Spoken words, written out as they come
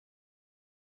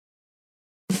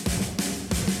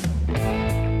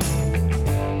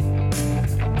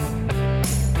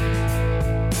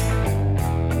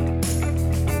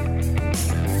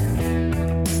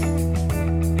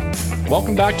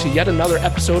welcome back to yet another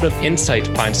episode of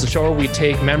Insight Pints, the show where we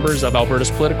take members of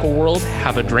Alberta's political world,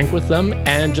 have a drink with them,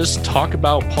 and just talk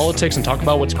about politics and talk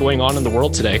about what's going on in the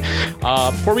world today.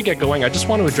 Before we get going, I just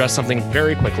want to address something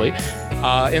very quickly.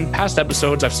 In past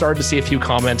episodes, I've started to see a few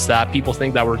comments that people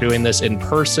think that we're doing this in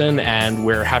person and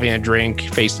we're having a drink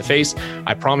face to face.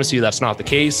 I promise you that's not the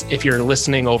case. If you're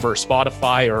listening over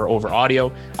Spotify or over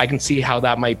audio, I can see how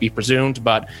that might be presumed.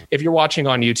 But if you're watching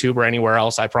on YouTube or anywhere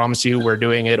else, I promise you we're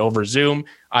doing it over Zoom.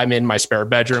 I'm in my spare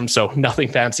bedroom, so nothing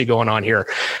fancy going on here.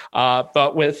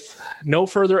 But with no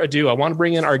further ado, I want to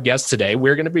bring in our guest today.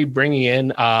 We're going to be bringing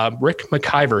in Rick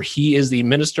McIver. He is the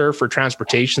Minister for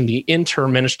Transportation, the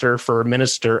Interim Minister for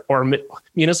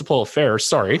Municipal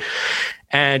Affairs,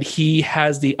 and he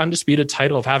has the undisputed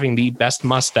title of having the best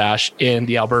mustache in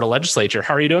the Alberta legislature.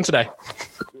 How are you doing today?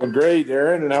 Doing great,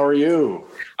 Aaron, and how are you?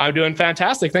 I'm doing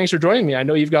fantastic. Thanks for joining me. I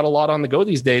know you've got a lot on the go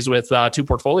these days with two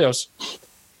portfolios.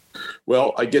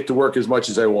 Well, I get to work as much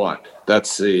as I want.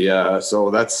 That's I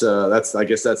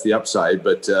guess that's the upside.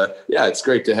 But yeah, it's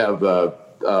great to have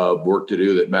work to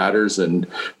do that matters, and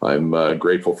I'm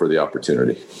grateful for the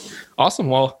opportunity. Awesome.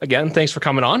 Well, again, thanks for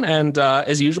coming on. And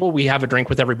as usual, we have a drink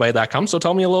with everybody that comes. So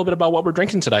tell me a little bit about what we're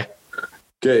drinking today.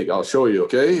 Okay, I'll show you.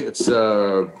 Okay, it's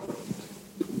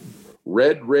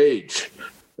Red Rage.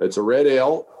 It's a red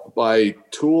ale by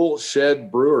Tool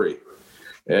Shed Brewery.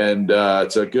 And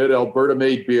it's a good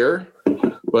Alberta-made beer,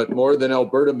 but more than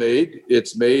Alberta-made,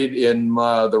 it's made in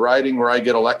the riding where I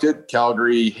get elected,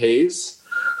 Calgary Hayes,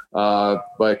 by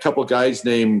a couple guys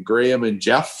named Graham and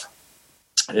Jeff.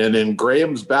 And in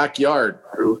Graham's backyard,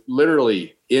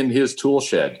 literally in his tool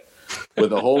shed,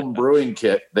 with a home brewing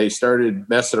kit, they started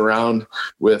messing around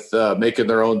with making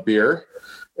their own beer.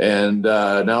 And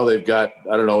now they've got,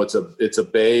 I don't know, it's a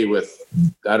bay with,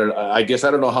 I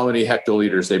don't know how many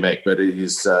hectoliters they make, but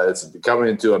it's coming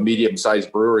into a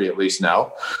medium-sized brewery at least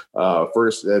now.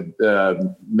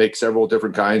 Make several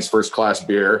different kinds, first-class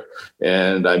beer,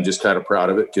 and I'm just kind of proud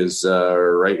of it because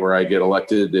right where I get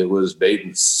elected, it was made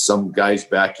in some guy's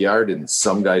backyard in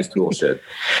some guy's tool shed.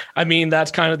 I mean,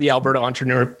 that's kind of the Alberta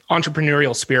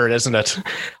entrepreneurial spirit, isn't it?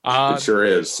 It sure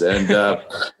is, and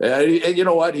you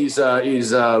know what? He's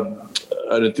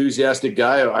an enthusiastic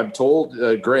guy. I'm told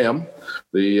Graham,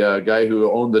 the guy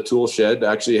who owned the tool shed,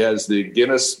 actually has the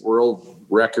Guinness World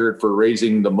Record for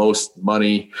raising the most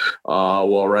money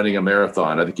while running a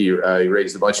marathon. I think he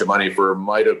raised a bunch of money for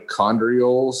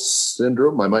mitochondrial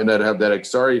syndrome. I might not have that.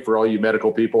 Sorry for all you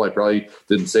medical people. I probably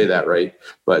didn't say that right.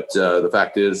 But the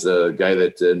fact is, the guy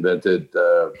that invented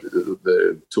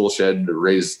the tool shed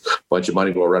raised a bunch of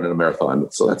money while running a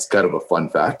marathon. So that's kind of a fun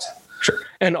fact. Sure.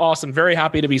 And awesome. Very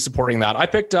happy to be supporting that. I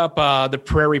picked up the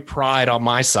Prairie Pride on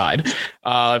my side.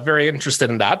 Very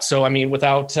interested in that. So, I mean,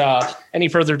 without any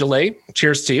further delay,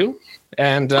 cheers to you.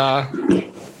 And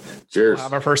cheers. We'll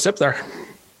have our first sip there.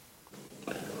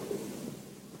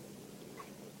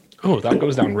 Oh, that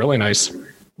goes down really nice.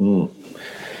 And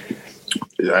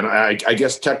I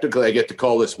guess technically I get to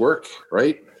call this work,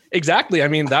 right? Exactly. I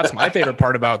mean, that's my favorite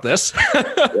part about this.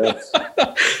 Yes.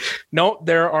 No,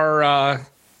 there are...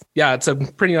 yeah, it's a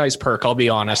pretty nice perk, I'll be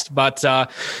honest. But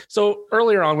so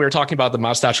earlier on, we were talking about the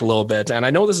mustache a little bit. And I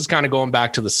know this is kind of going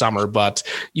back to the summer, but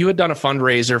you had done a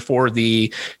fundraiser for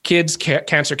the Kids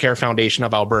Cancer Care Foundation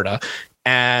of Alberta.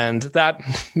 And that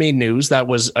made news. That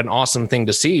was an awesome thing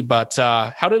to see. But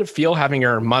how did it feel having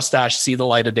your mustache see the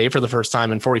light of day for the first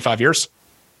time in 45 years?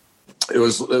 It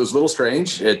was a little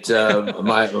strange.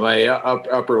 My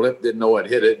upper lip didn't know what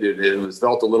hit it. It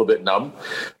felt a little bit numb.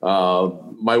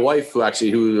 My wife, who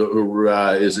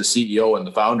is the CEO and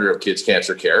the founder of Kids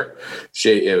Cancer Care,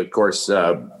 she, of course,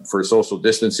 for social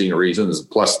distancing reasons,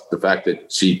 plus the fact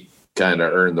that she kind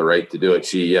of earned the right to do it,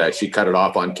 she cut it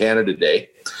off on Canada Day,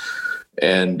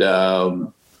 and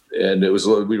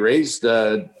we raised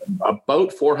about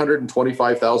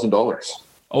 $425,000.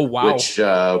 Oh wow! Which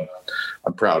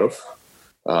I'm proud of.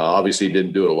 Obviously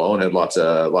didn't do it alone, had lots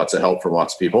of help from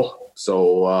lots of people.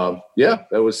 So yeah,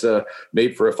 that was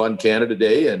made for a fun Canada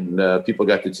Day, and people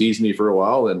got to tease me for a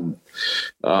while, and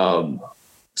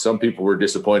some people were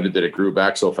disappointed that it grew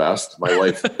back so fast. My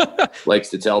wife likes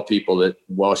to tell people that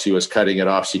while she was cutting it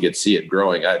off, she could see it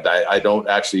growing. I don't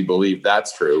actually believe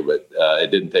that's true, but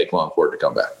it didn't take long for it to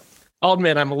come back. I'll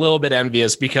admit I'm a little bit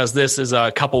envious because this is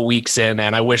a couple weeks in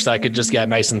and I wish that I could just get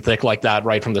nice and thick like that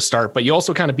right from the start. But you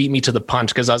also kind of beat me to the punch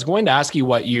because I was going to ask you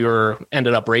what you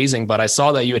ended up raising, but I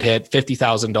saw that you had hit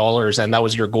 $50,000 and that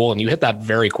was your goal and you hit that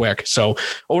very quick. So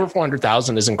over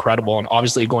 400,000 is incredible and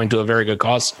obviously going to a very good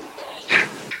cause.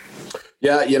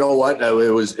 Yeah, you know what?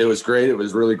 It was great. It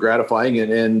was really gratifying,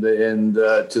 and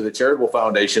to the Charitable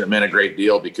Foundation, it meant a great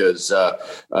deal because,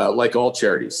 like all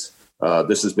charities,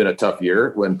 this has been a tough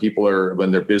year when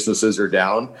when their businesses are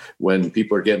down, when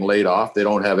people are getting laid off, they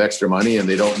don't have extra money, and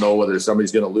they don't know whether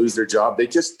somebody's going to lose their job. They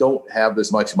just don't have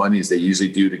as much money as they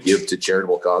usually do to give to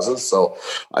charitable causes. So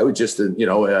I would just,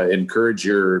 encourage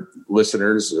your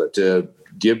listeners to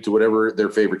give to whatever their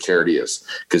favorite charity is,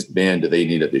 because man, do they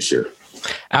need it this year.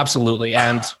 Absolutely.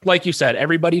 And like you said,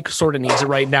 everybody sort of needs it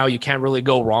right now. You can't really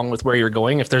go wrong with where you're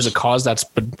going. If there's a cause that's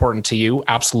important to you,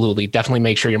 absolutely, definitely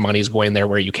make sure your money's going there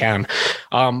where you can.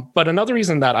 But another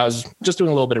reason that I was just doing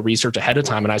a little bit of research ahead of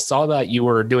time, and I saw that you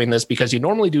were doing this because you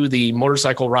normally do the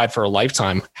motorcycle ride for a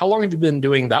lifetime. How long have you been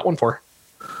doing that one for?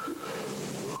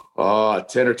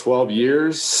 10 or 12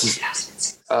 years.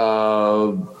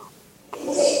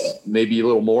 Maybe a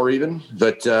little more even,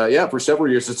 but for several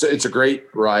years. It's a great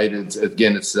ride. It's a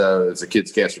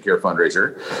kids cancer care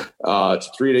fundraiser. It's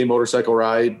a 3-day motorcycle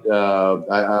ride.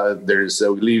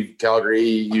 We leave Calgary,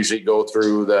 usually go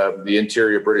through the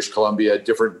interior of British Columbia,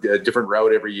 different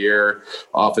route every year.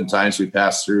 Oftentimes we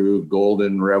pass through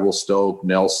Golden, Revelstoke,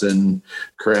 Nelson,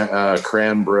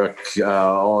 Cranbrook,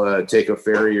 take a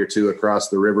ferry or two across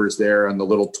the rivers there on the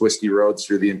little twisty roads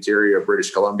through the interior of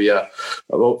British Columbia.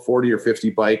 About 40 or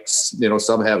 50 bikes.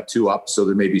 Some have 2 up, so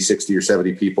there may be 60 or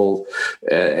 70 people,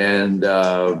 and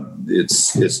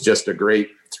it's just a great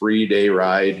 3-day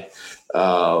ride.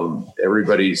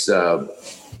 Everybody's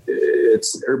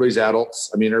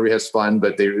adults. I mean, everybody has fun,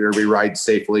 but everybody rides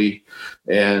safely.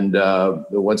 And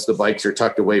once the bikes are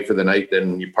tucked away for the night,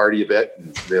 then you party a bit.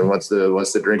 Then once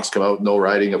the drinks come out, no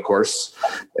riding, of course.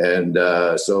 And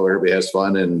so everybody has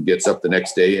fun and gets up the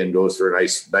next day and goes for a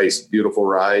nice, beautiful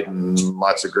ride and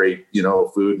lots of great,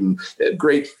 food and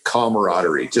great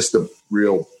camaraderie. Just a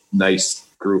real nice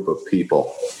group of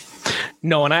people.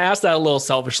 No, and I asked that a little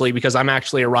selfishly because I'm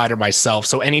actually a rider myself.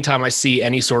 So anytime I see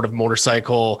any sort of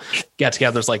motorcycle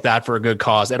get-togethers like that for a good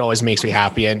cause, it always makes me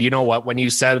happy. And you know what? When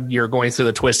you said you're going through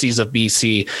the twisties of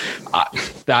BC,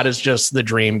 that is just the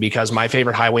dream, because my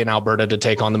favorite highway in Alberta to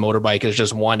take on the motorbike is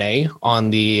just 1A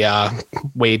on the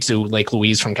way to Lake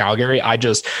Louise from Calgary. I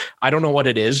don't know what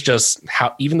it is, just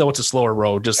how, even though it's a slower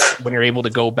road, just when you're able to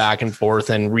go back and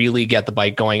forth and really get the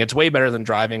bike going, it's way better than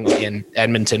driving in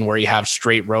Edmonton where you have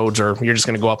straight roads, or you're just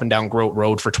going to go up and down Grote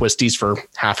Road for twisties for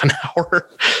half an hour.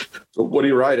 So what do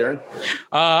you ride, Aaron?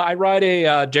 I ride a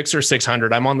Gixxer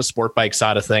 600. I'm on the sport bike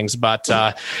side of things, but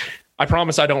I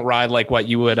promise I don't ride like what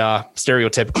you would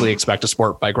stereotypically expect a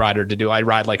sport bike rider to do. I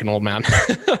ride like an old man.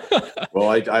 Well,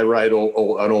 I ride an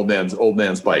old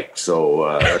man's bike,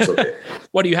 so that's okay.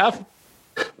 What do you have?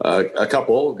 A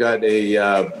couple. Got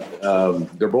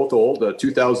they're both old, a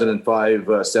 2005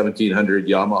 1700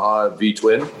 Yamaha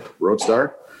V-twin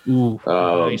Roadstar. Ooh,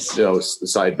 nice.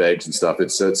 Side bags and stuff.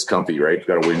 It's comfy, right?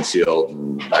 Got a windshield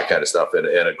and that kind of stuff, and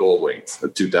a Goldwing, a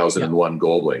 2001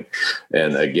 Goldwing.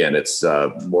 And again, it's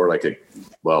more like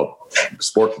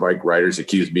sport bike riders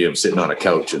accuse me of sitting on a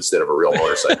couch instead of a real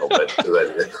motorcycle,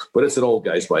 but it's an old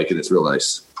guy's bike and it's real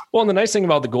nice. Well, and the nice thing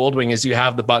about the Goldwing is you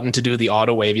have the button to do the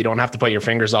auto wave. You don't have to put your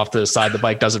fingers off to the side. The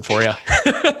bike does it for you.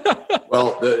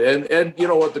 Well, and you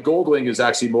know what? The Goldwing is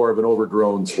actually more of an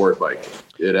overgrown sport bike.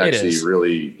 It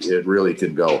really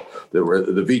can go.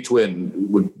 The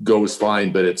V-twin goes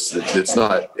fine, but it's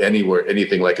not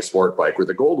anything like a sport bike, where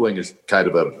the Goldwing is kind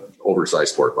of a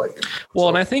oversized sport bike. Well,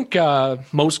 and I think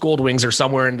most Goldwings are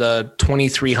somewhere in the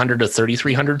 2,300 to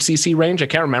 3,300 cc range. I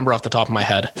can't remember off the top of my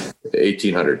head.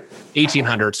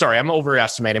 1,800. Sorry, I'm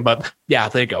overestimating, but yeah,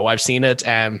 there you go. I've seen it,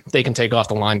 and they can take off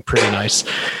the line pretty nice.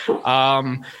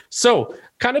 So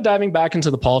kind of diving back into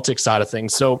the politics side of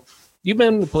things. So you've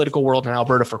been in the political world in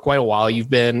Alberta for quite a while.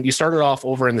 You started off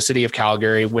over in the city of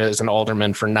Calgary as an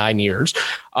alderman for 9 years.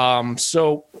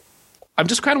 So I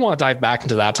just kind of want to dive back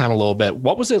into that time a little bit.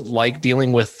 What was it like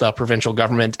dealing with provincial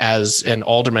government as an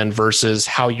alderman versus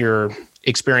how you're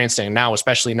experiencing now,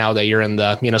 especially now that you're in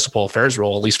the municipal affairs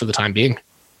role, at least for the time being?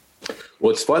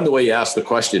 Well, it's fun the way you ask the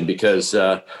question, because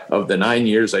of the 9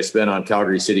 years I spent on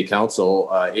Calgary City Council,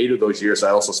 8 of those years I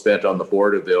also spent on the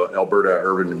board of the Alberta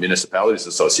Urban Municipalities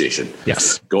Association.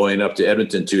 Yes, going up to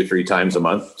Edmonton 2 or 3 times a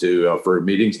month for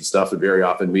meetings and stuff, and very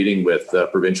often meeting with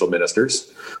provincial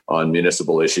ministers on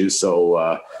municipal issues.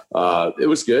 So it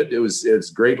was good. It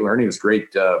was great learning. It was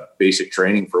great basic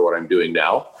training for what I'm doing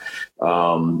now.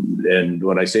 And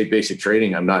when I say basic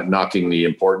training, I'm not knocking the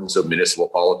importance of municipal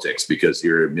politics, because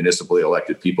your municipally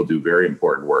elected people do very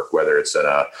important work, whether it's in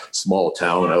a small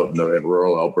town out in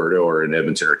rural Alberta or in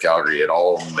Edmonton or Calgary. It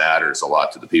all matters a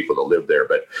lot to the people that live there.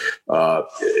 But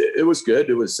it was good.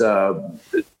 It was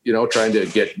trying to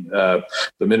get the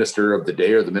minister of the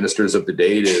day or the ministers of the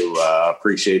day to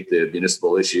appreciate the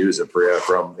municipal issues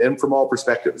from all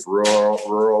perspectives,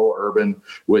 rural, urban,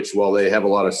 which while they have a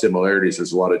lot of similarities,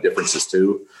 there's a lot of differences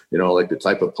too. Like the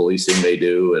type of policing they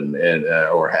do and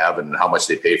how much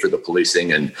they pay for the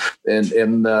policing and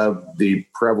the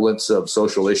prevalence of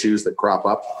social issues that crop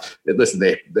up. And listen,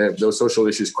 those social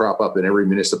issues crop up in every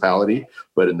municipality,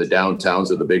 but in the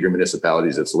downtowns of the bigger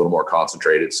municipalities, it's a little more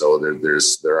concentrated. So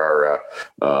there are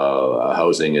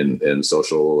housing and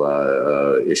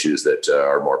social issues that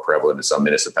are more prevalent in some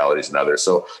municipalities than others.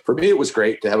 So for me, it was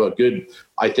great to have to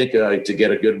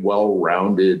get a good,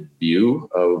 well-rounded view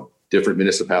of different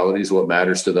municipalities, what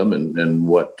matters to them, and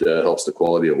what helps the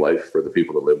quality of life for the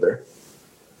people that live there.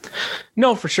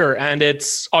 No, for sure. And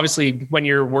it's obviously when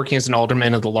you're working as an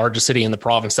alderman of the largest city in the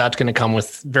province, that's going to come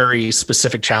with very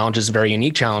specific challenges, very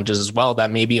unique challenges as well,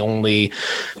 that maybe only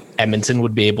Edmonton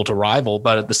would be able to rival.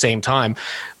 But at the same time,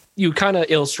 you kind of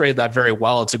illustrated that very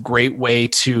well. It's a great way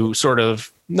to sort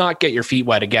of not get your feet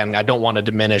wet. Again, I don't want to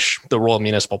diminish the role of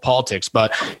municipal politics,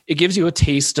 but it gives you a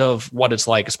taste of what it's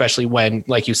like, especially when,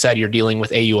 like you said, you're dealing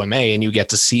with AUMA and you get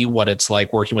to see what it's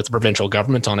like working with the provincial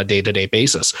government on a day-to-day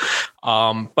basis.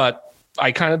 But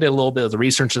I kind of did a little bit of the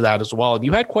research of that as well.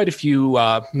 You had quite a few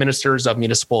ministers of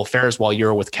municipal affairs while you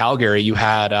were with Calgary. You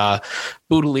had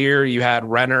Boutilier, you had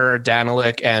Renner,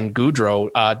 Danilik, and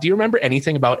Goudreau. Do you remember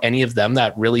anything about any of them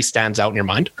that really stands out in your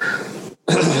mind?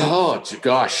 Oh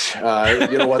gosh,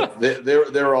 you know what?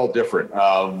 They're all different.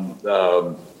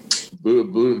 Guy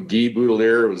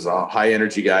Boutilier was a high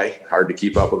energy guy, hard to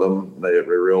keep up with him. A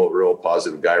real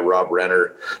positive guy. Rob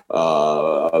Renner,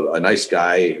 a nice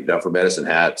guy down for Medicine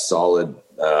Hat, solid.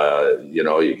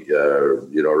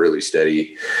 Really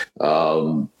steady.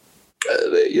 You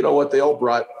know what? They all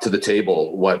brought to the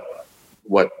table what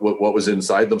was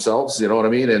inside themselves, you know what I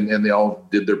mean? And they all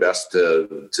did their best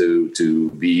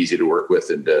to be easy to work with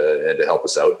and to help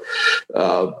us out.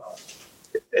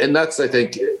 And that's, I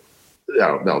think, I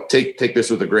don't know, take this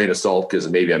with a grain of salt, because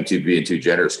maybe I'm being too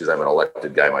generous because I'm an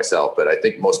elected guy myself. But I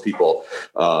think most people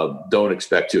don't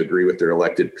expect to agree with their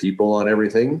elected people on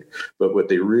everything. But what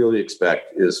they really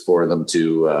expect is for them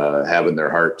to have in their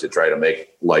heart to try to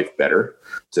make life better,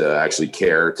 to actually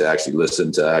care, to actually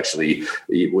listen, to actually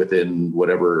within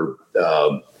whatever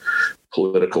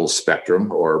political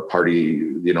spectrum or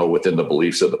party, within the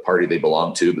beliefs of the party they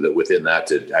belong to, but that within that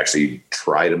to actually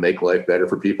try to make life better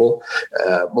for people.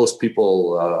 Most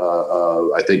people,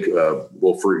 I think,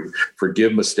 will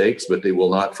forgive mistakes, but they will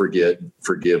not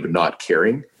forgive not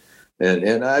caring.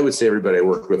 And I would say everybody I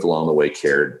worked with along the way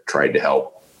cared, tried to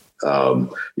help. And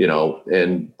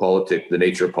politics, the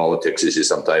nature of politics is you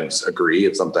sometimes agree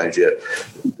and sometimes you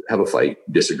have a fight,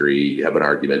 disagree, have an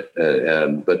argument.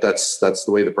 But that's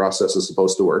the way the process is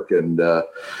supposed to work. And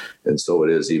so it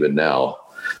is even now.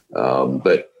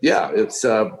 But yeah, it's,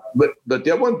 but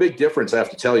the one big difference I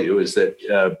have to tell you is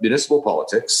that municipal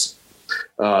politics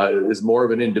is more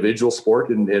of an individual sport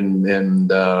and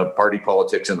party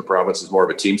politics in the province is more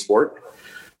of a team sport.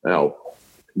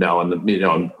 Now, on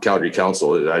the Calgary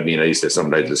Council, I used to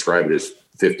sometimes describe it as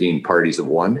 15 parties of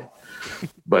one,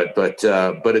 but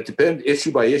it depends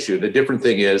issue by issue. The different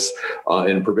thing is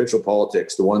in provincial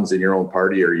politics, the ones in your own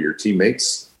party are your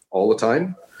teammates all the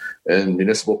time, and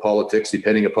municipal politics,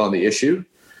 depending upon the issue.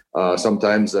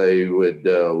 Sometimes I would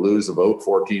lose a vote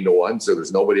 14-1, so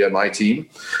there's nobody on my team.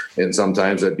 And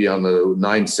sometimes I'd be on the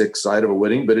 9-6 side of a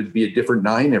winning, but it'd be a different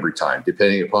 9 every time,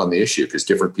 depending upon the issue, because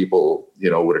different people,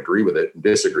 would agree with it and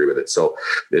disagree with it. So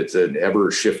it's an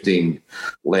ever-shifting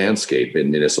landscape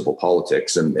in municipal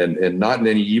politics, and not in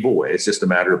any evil way. It's just a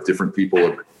matter of different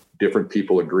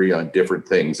people agree on different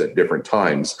things at different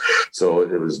times. So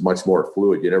it was much more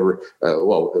fluid. You never,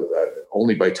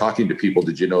 only by talking to people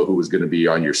did you know who was going to be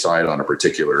on your side on a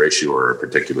particular issue or a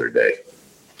particular day.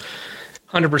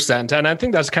 100%. And I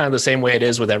think that's kind of the same way it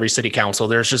is with every city council.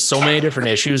 There's just so many different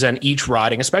issues, and each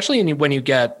riding, especially when you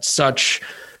get such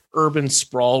urban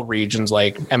sprawl regions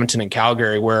like Edmonton and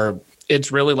Calgary, where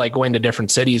it's really like going to different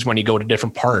cities when you go to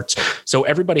different parts. So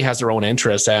everybody has their own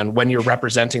interests. And when you're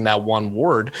representing that one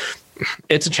ward,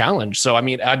 it's a challenge. So,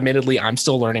 admittedly, I'm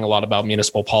still learning a lot about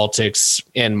municipal politics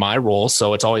in my role.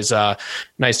 So it's always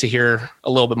nice to hear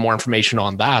a little bit more information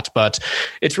on that. But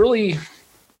it's really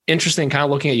interesting kind of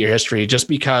looking at your history, just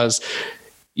because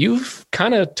you've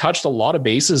kind of touched a lot of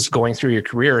bases going through your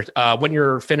career. When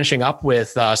you're finishing up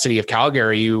with City of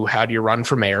Calgary, you had your run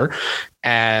for mayor,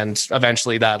 and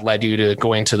eventually that led you to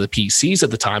going to the PCs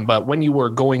at the time. But when you were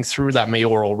going through that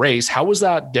mayoral race, how was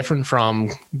that different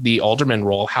from the alderman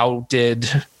role? How did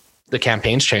the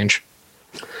campaigns change?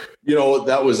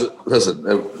 That was, listen,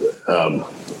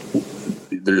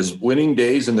 there's winning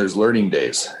days and there's learning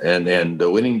days, and the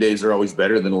winning days are always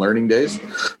better than learning days.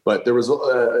 But there was,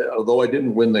 although I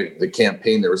didn't win the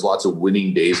campaign, there was lots of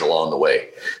winning days along the way.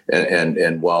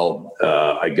 And while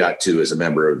I got to, as a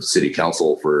member of city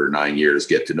council for 9 years,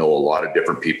 get to know a lot of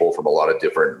different people from a lot of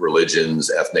different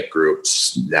religions, ethnic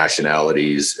groups,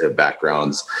 nationalities,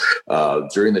 backgrounds,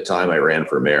 during the time I ran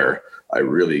for mayor, I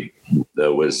really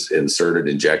was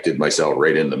injected myself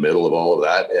right in the middle of all of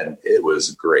that. And it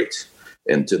was great.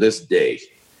 And to this day,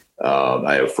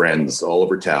 I have friends all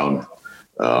over town.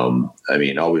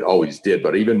 Always did,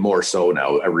 but even more so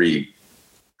now. Every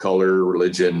color,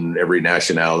 religion, every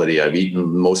nationality.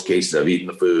 In most cases, I've eaten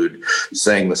the food,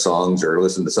 sang the songs, or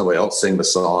listened to somebody else sing the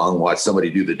song, watched somebody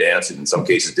do the dance, and in some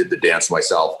cases did the dance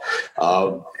myself.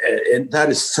 And that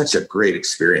is such a great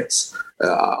experience.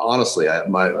 Honestly,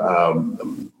 my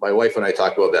wife and I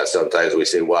talk about that sometimes. We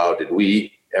say, wow, did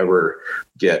we ever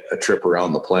get a trip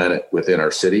around the planet within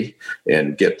our city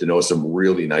and get to know some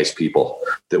really nice people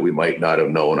that we might not have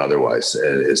known otherwise.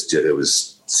 And it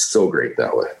was so great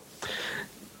that way.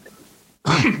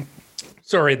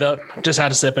 Sorry, just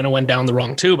had a sip and it went down the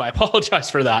wrong tube. I apologize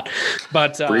for that.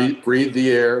 But breathe the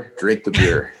air, drink the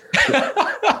beer.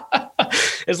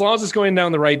 As long as it's going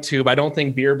down the right tube, I don't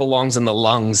think beer belongs in the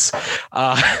lungs.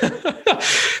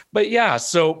 But yeah,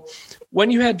 so when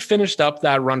you had finished up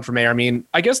that run for mayor,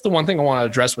 I guess the one thing I want to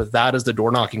address with that is the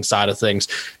door knocking side of things.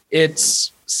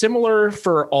 It's similar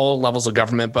for all levels of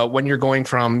government, but when you're going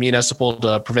from municipal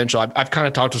to provincial, I've kind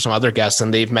of talked to some other guests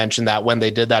and they've mentioned that when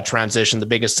they did that transition, the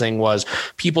biggest thing was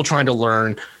people trying to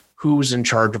learn who's in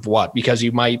charge of what, because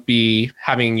you might be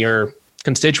having your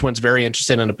constituents very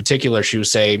interested in a particular issue,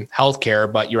 say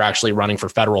healthcare, but you're actually running for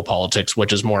federal politics,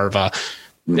 which is more of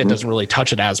it doesn't really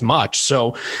touch it as much.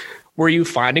 So were you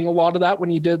finding a lot of that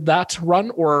when you did that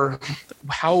run, or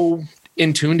how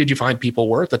in tune did you find people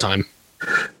were at the time?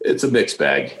 It's a mixed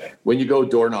bag. When you go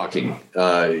door knocking,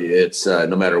 it's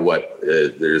no matter what,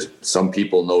 there's some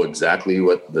people know exactly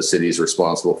what the city is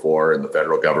responsible for, and the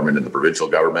federal government and the provincial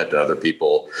government, and other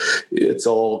people, it's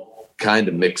all kind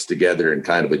of mixed together and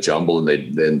kind of a jumble. And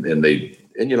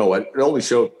you know what, it only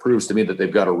proves to me that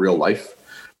they've got a real life.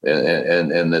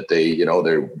 And that they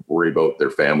worry about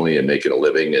their family and making a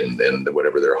living and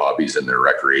whatever their hobbies and their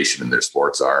recreation and their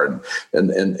sports are.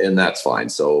 And that's fine.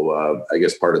 So I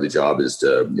guess part of the job is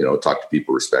to, talk to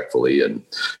people respectfully and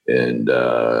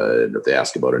if they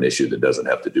ask about an issue that doesn't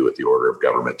have to do with the order of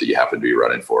government that you happen to be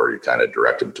running for, you kind of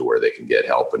direct them to where they can get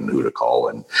help and who to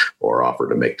call or offer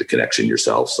to make the connection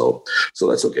yourself. So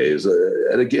that's okay.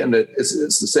 And again,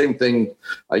 it's the same thing,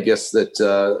 I guess,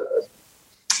 that,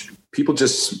 people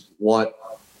just want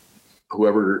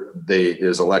whoever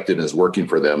is elected and is working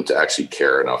for them to actually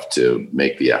care enough to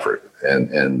make the effort.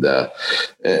 And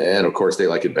of course they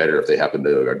like it better if they happen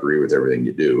to agree with everything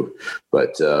you do.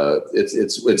 But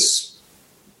it's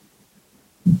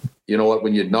you know what,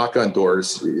 when you knock on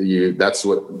doors, that's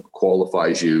what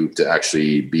qualifies you to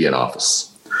actually be in office.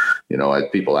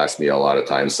 People ask me a lot of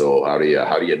times, so how do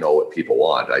you know what people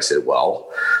want? I said,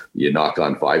 well, you knock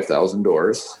on 5,000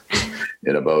 doors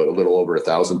and about a little over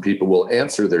 1,000 people will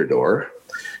answer their door.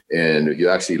 And if you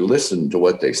actually listen to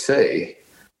what they say,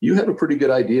 you have a pretty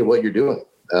good idea of what you're doing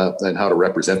and how to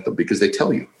represent them, because they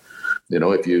tell you.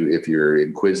 If you're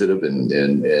inquisitive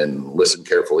and listen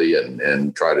carefully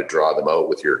and try to draw them out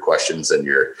with your questions and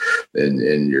your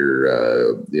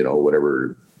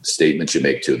whatever statements you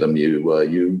make to them,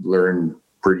 you learn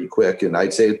pretty quick. And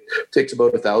I'd say it takes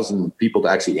about 1,000 people to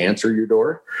actually answer your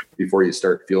door before you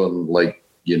start feeling like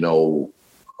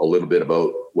a little bit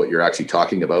about what you're actually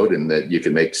talking about, and that you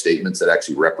can make statements that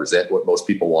actually represent what most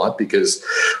people want. Because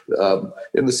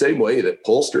in the same way that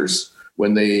pollsters,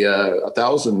 when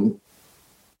 1,000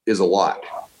 is a lot.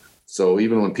 So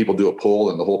even when people do a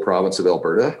poll in the whole province of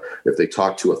Alberta, if they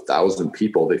talk to 1,000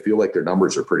 people, they feel like their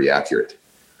numbers are pretty accurate.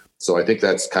 So I think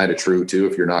that's kind of true too.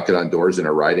 If you're knocking on doors in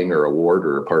a riding or a ward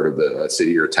or a part of the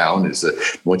city or town, is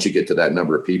that once you get to that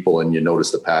number of people and you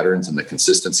notice the patterns and the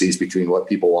consistencies between what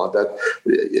people want, that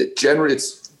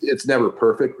it's never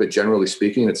perfect, but generally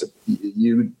speaking,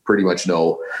 you pretty much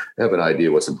have an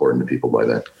idea what's important to people by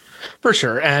then. For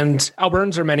sure. And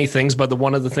Albertans are many things, but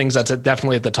one of the things that's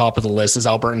definitely at the top of the list is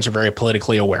Albertans are very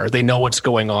politically aware. They know what's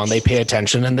going on. They pay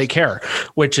attention and they care,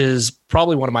 which is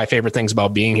probably one of my favorite things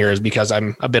about being here, is because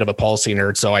I'm a bit of a policy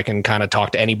nerd. So I can kind of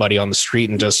talk to anybody on the street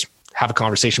and just have a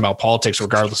conversation about politics,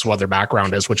 regardless of what their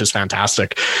background is, which is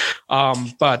fantastic.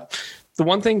 But the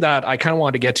one thing that I kind of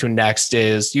wanted to get to next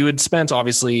is you had spent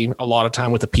obviously a lot of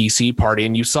time with the PC party,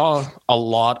 and you saw a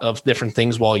lot of different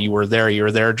things while you were there. You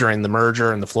were there during the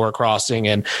merger and the floor crossing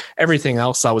and everything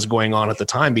else that was going on at the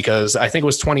time, because I think it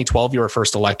was 2012 you were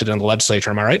first elected in the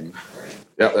legislature. Am I right?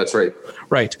 Yeah, that's right.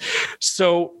 Right.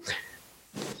 So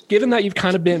given that you've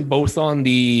kind of been both on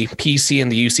the PC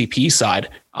and the UCP side,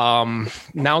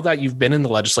 now that you've been in the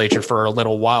legislature for a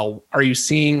little while, are you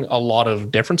seeing a lot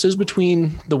of differences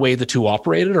between the way the two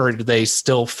operated, or are they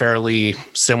still fairly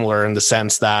similar in the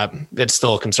sense that it's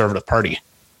still a conservative party?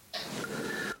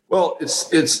 Well,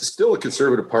 it's still a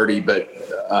conservative party, but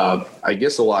I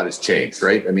guess a lot has changed,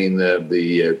 right? I mean,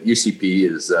 the UCP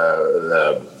is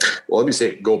well, let me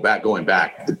say, going back,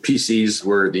 the PCs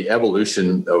were the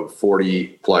evolution of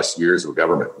 40 plus years of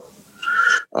government,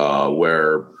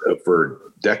 where for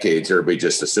decades everybody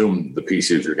just assumed the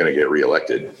PCs were going to get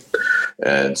reelected,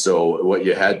 and so what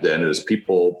you had then is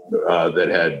people that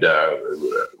had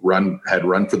run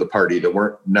for the party that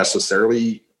weren't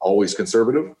necessarily always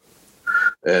conservative.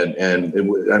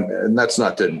 And that's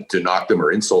not to knock them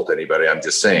or insult anybody. I'm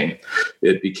just saying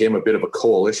it became a bit of a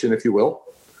coalition, if you will,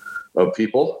 of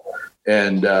people.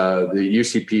 And the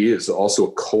UCP is also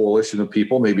a coalition of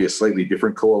people, maybe a slightly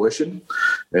different coalition.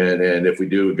 And if we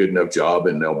do a good enough job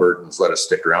and Albertans let us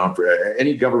stick around for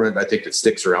any government, I think that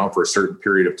sticks around for a certain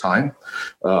period of time,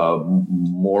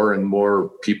 more and more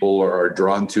people are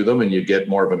drawn to them, and you get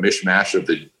more of a mishmash of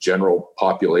the general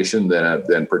population than a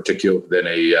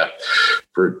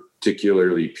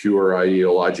particularly pure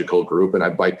ideological group.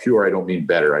 And by pure, I don't mean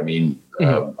better. I mean,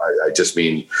 I just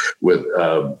mean with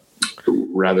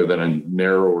rather than a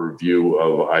narrower view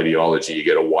of ideology, you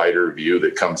get a wider view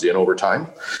that comes in over time.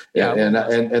 Yeah.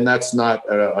 And that's not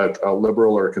a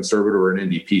liberal or a conservative or an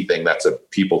NDP thing. That's a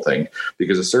people thing,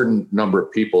 because a certain number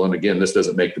of people, and again, this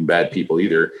doesn't make them bad people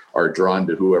either, are drawn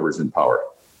to whoever's in power.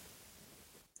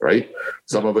 Right?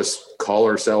 Some of us call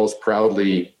ourselves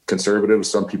proudly conservatives.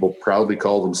 Some people proudly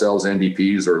call themselves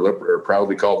NDPs or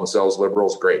proudly call themselves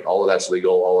liberals. Great. All of that's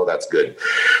legal. All of that's good.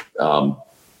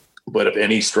 But if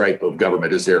any stripe of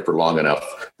government is there for long enough,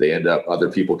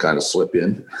 other people kind of slip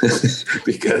in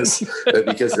because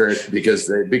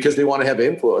they want to have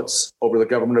influence over the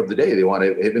government of the day. They want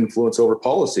to have influence over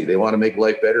policy. They want to make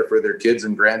life better for their kids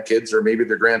and grandkids, or maybe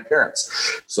their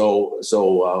grandparents. So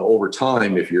over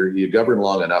time, if you govern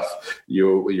long enough,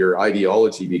 your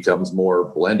ideology becomes more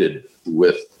blended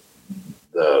with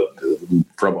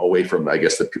away from, I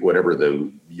guess, whatever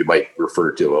you might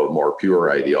refer to a more pure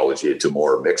ideology to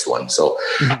more mixed one. So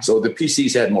the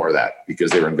PCs had more of that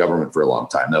because they were in government for a long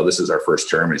time. Now this is our first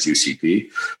term as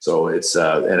UCP. So it's,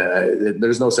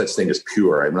 there's no such thing as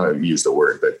pure. I'm not going to use the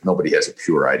word, but nobody has a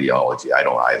pure ideology. I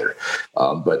don't either.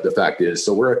 But the fact is,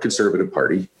 so we're a conservative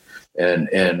party,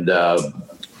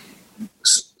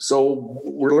 so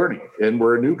we're learning, and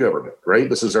we're a new government, right?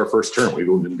 This is our first term. We've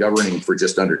been governing for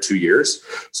just under 2 years.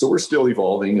 So we're still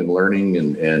evolving and learning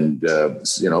and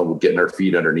getting our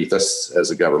feet underneath us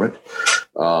as a government.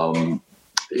 And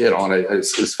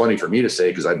it's funny for me to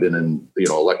say, because I've been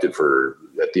elected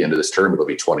at the end of this term, it'll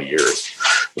be 20 years.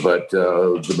 But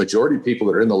the majority of people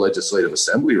that are in the Legislative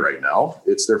Assembly right now,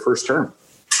 it's their first term.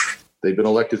 They've been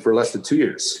elected for less than 2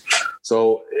 years.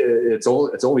 So it's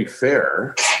only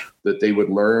fair that they would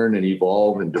learn and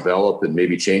evolve and develop and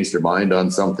maybe change their mind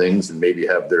on some things and maybe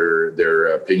have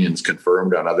their opinions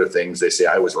confirmed on other things. They say,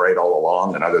 I was right all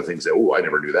along, and other things say, oh, I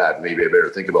never knew that. Maybe I better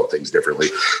think about things differently.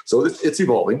 So it's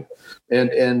evolving.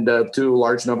 And to a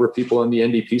large number of people on the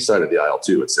NDP side of the aisle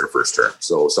too, it's their first term.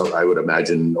 So I would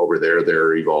imagine over there,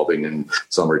 they're evolving, and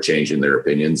some are changing their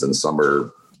opinions and some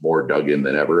are more dug in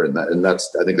than ever. And I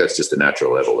think that's just a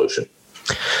natural evolution.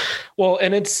 Well,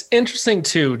 and it's interesting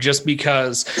too, just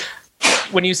because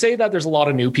when you say that there's a lot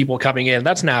of new people coming in,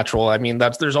 that's natural. I mean,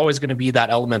 there's always going to be that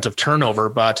element of turnover,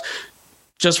 but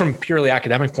just from a purely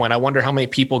academic point, I wonder how many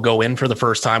people go in for the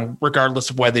first time, regardless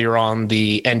of whether you're on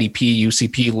the NDP,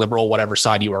 UCP, Liberal, whatever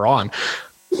side you are on.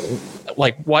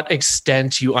 Like, what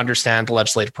extent you understand the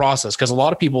legislative process? Because a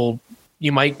lot of people,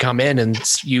 you might come in and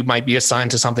you might be assigned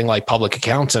to something like public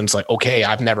accounts, and it's like, okay,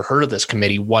 I've never heard of this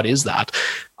committee. What is that?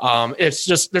 It's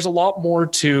just, there's a lot more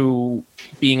to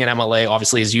being an MLA,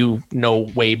 obviously, as you know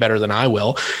way better than I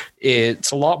will.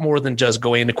 It's a lot more than just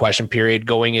going into question period,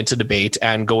 going into debate,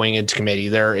 and going into committee.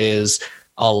 There is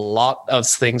a lot of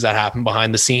things that happen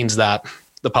behind the scenes that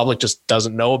the public just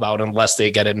doesn't know about unless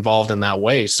they get involved in that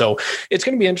way. So it's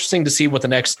going to be interesting to see what the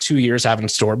next 2 years have in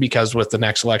store, because with the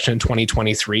next election in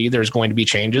 2023, there's going to be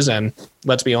changes. And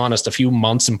let's be honest, a few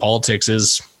months in politics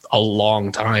is a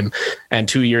long time, and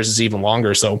 2 years is even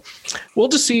longer. So we'll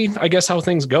just see, I guess, how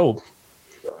things go.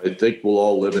 I think we'll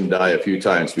all live and die a few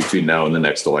times between now and the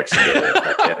next election day.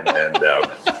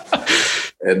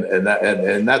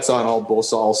 and that's on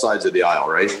all sides of the aisle,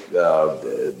 right?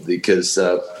 Because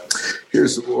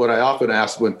here's what I often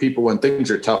ask when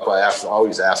things are tough. I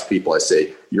always ask people. I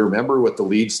say, "You remember what the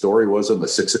lead story was on the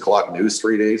 6 o'clock news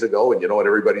 3 days ago?" And you know what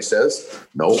everybody says?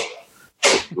 No.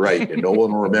 Right. And no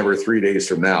one will remember 3 days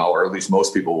from now, or at least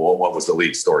most people won't. What was the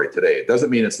lead story today? It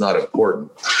doesn't mean it's not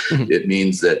important. It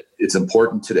means that it's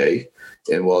important today.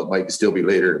 And while it might still be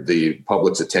later, the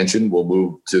public's attention will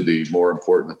move to the more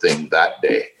important thing that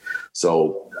day.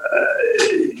 So,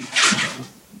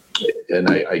 and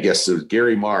I guess it was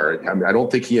Gary Marr. I don't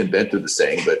think he invented the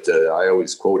saying, but I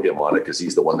always quote him on it because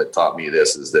he's the one that taught me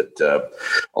this, is that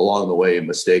along the way,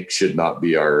 mistakes should not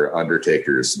be our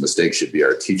undertakers. Mistakes should be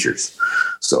our teachers.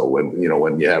 So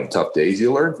when you have tough days,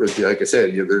 you learn. Like I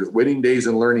said, there's winning days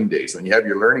and learning days. When you have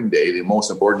your learning day, the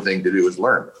most important thing to do is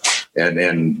learn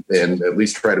and at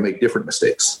least try to make different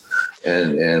mistakes.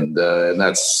 And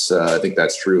that's I think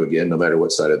that's true again, no matter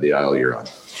what side of the aisle you're on.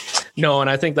 No, and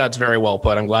I think that's very well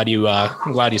put. I'm glad you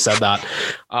said that.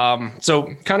 So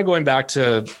kind of going back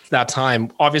to that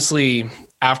time, obviously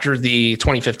after the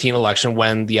 2015 election,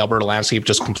 when the Alberta landscape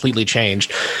just completely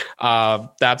changed,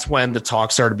 that's when the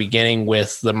talk started beginning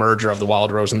with the merger of the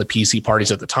Wild Rose and the PC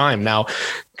parties at the time. Now,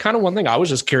 kind of one thing I was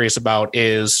just curious about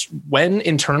is when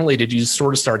internally did you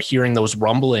sort of start hearing those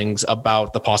rumblings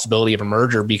about the possibility of a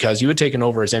merger, because you had taken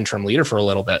over as interim leader for a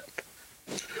little bit?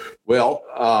 Well,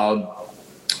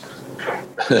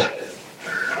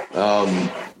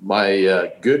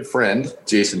 my good friend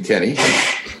Jason Kenney,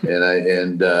 and I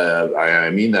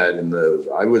mean that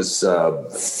I was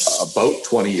about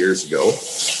 20 years ago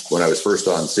when I was first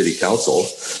on city council.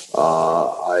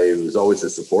 I was always a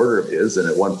supporter of his, and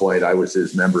at one point I was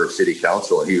his member of city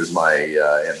council, and he was my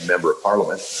member of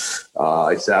parliament.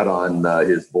 I sat on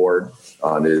his board,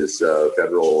 on his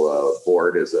federal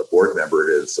board as a board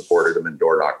member, has supported him in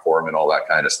door knock for him and all that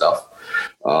kind of stuff.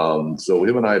 So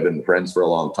him and I have been friends for a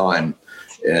long time.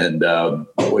 And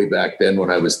way back then,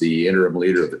 when I was the interim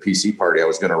leader of the PC party, I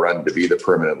was going to run to be the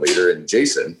permanent leader. And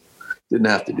Jason didn't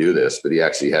have to do this, but he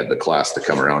actually had the class to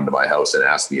come around to my house and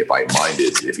ask me if I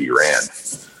minded if he ran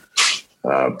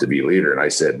to be leader. And I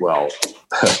said, well,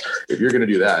 if you're going to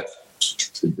do that,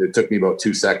 it took me about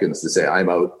 2 seconds to say, I'm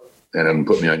out, and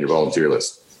put me on your volunteer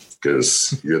list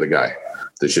because you're the guy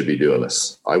that should be doing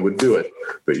this. I would do it,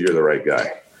 but you're the right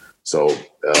guy. So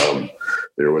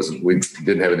we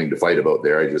didn't have anything to fight about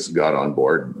there. I just got on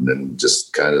board and then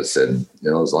just kind of said,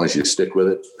 as long as you stick with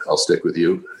it, I'll stick with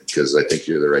you because I think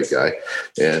you're the right guy.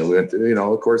 And we went to,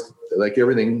 of course, like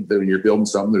everything, when you're building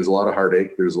something, there's a lot of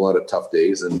heartache, there's a lot of tough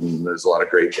days, and there's a lot of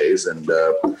great days. And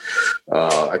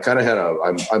I kind of had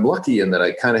I'm lucky in that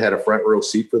I kind of had a front row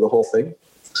seat for the whole thing.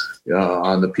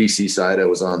 On the PC side, I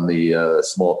was on the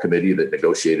small committee that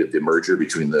negotiated the merger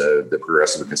between the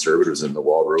Progressive and Conservatives and the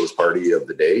Wild Rose Party of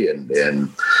the day,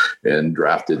 and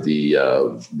drafted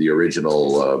the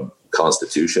original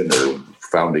constitution or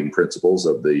founding principles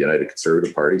of the United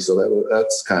Conservative Party. So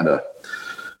that's kind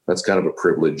of a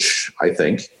privilege, I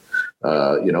think.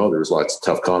 There was lots of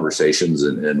tough conversations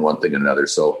and one thing and another.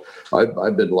 So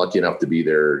I've been lucky enough to be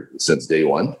there since day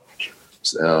one.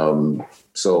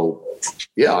 So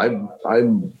yeah,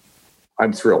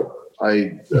 I'm thrilled.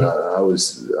 I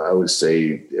would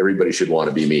say everybody should want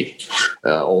to be me.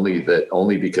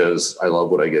 Only because I love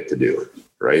what I get to do.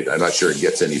 Right. I'm not sure it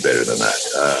gets any better than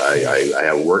that. I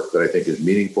have work that I think is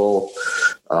meaningful.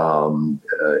 And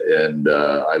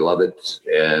I love it.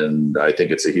 And I think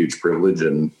it's a huge privilege,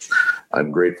 and I'm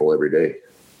grateful every day.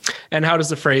 And how does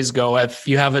the phrase go? If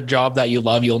you have a job that you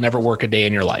love, you'll never work a day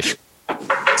in your life.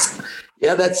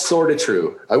 Yeah, that's sort of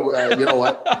true. You know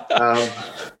what?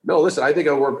 No, listen, I think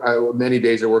many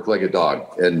days I work like a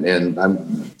dog, and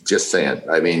I'm just saying.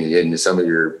 I mean, and some of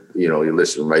your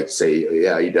listener might say,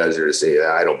 yeah, he does, or say,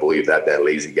 I don't believe that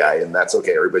lazy guy, and that's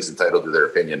okay. Everybody's entitled to their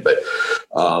opinion, but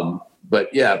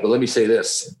let me say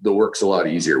this: the work's a lot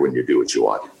easier when you do what you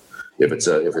want. If it's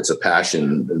a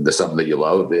passion, there's something that you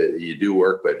love, you do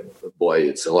work, but boy,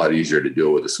 it's a lot easier to do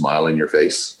it with a smile on your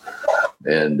face.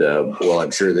 And well,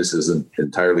 I'm sure this isn't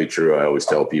entirely true. I always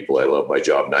tell people I love my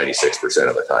job 96%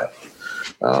 of the time.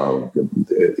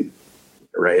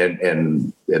 Right.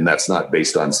 And that's not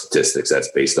based on statistics.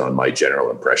 That's based on my general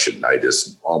impression. I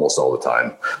just almost all the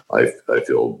time, I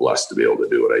feel blessed to be able to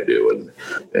do what I do.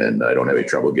 And I don't have any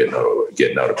trouble getting out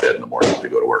of bed in the morning to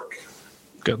go to work.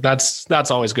 Good.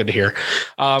 That's always good to hear.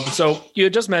 So you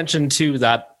had just mentioned too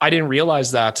that I didn't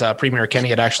realize that Premier Kenney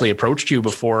had actually approached you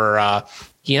before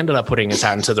he ended up putting his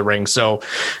hat into the ring. So,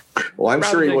 well, I'm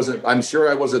sure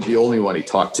I wasn't the only one he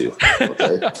talked to.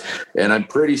 Okay? And I'm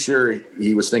pretty sure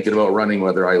he was thinking about running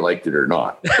whether I liked it or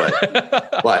not.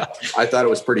 But I thought it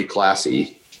was pretty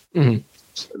classy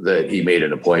that he made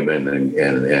an appointment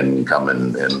and come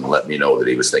and let me know that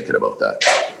he was thinking about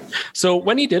that. So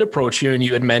when he did approach you and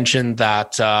you had mentioned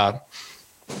that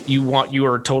you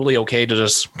were totally okay to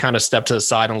just kind of step to the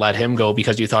side and let him go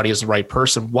because you thought he was the right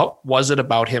person, what was it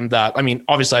about him that, I mean,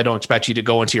 obviously I don't expect you to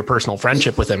go into your personal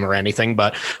friendship with him or anything,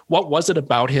 but what was it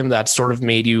about him that sort of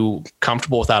made you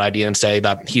comfortable with that idea and say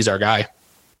that he's our guy?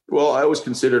 Well, I always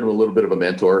considered him a little bit of a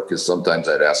mentor because sometimes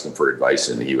I'd ask him for advice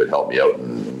and he would help me out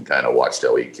and kind of watched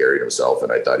how he carried himself. And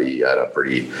I thought he had a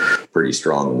pretty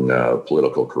strong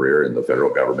political career in the federal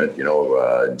government,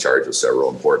 in charge of several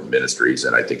important ministries.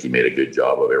 And I think he made a good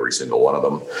job of every single one of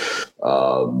them.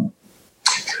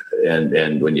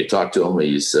 And when you talk to him,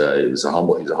 he's a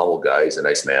humble guy. He's a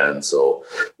nice man. So,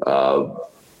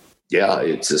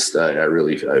 it's just,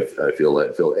 I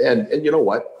feel and you know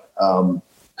what?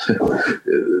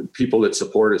 People that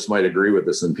support us might agree with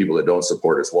us and people that don't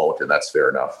support us won't, and that's fair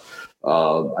enough.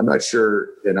 I'm not sure,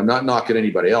 and I'm not knocking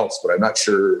anybody else, but I'm not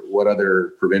sure what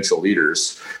other provincial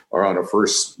leaders are on a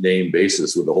first name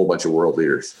basis with a whole bunch of world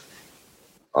leaders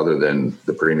other than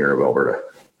the Premier of Alberta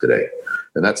today.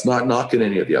 And that's not knocking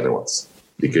any of the other ones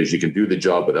because you can do the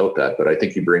job without that. But I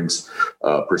think he brings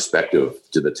perspective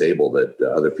to the table that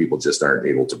other people just aren't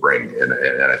able to bring. And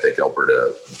I think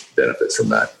Alberta benefits from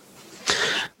that.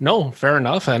 No, fair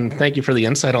enough. And thank you for the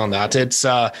insight on that. It's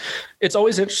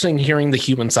always interesting hearing the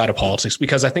human side of politics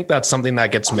because I think that's something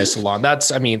that gets missed a lot. That's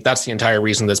the entire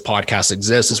reason this podcast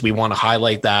exists is we want to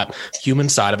highlight that human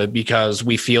side of it because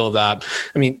we feel that,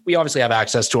 we obviously have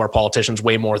access to our politicians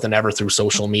way more than ever through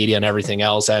social media and everything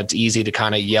else. And it's easy to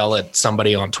kind of yell at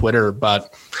somebody on Twitter,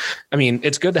 but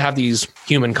it's good to have these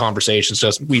human conversations.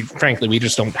 We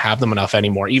just don't have them enough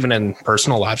anymore, even in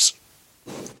personal lives.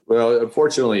 Well,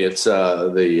 unfortunately, it's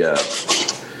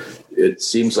it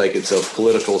seems like it's a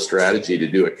political strategy to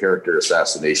do a character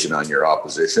assassination on your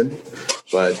opposition.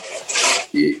 But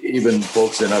even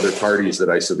folks in other parties that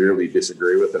I severely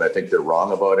disagree with, and I think they're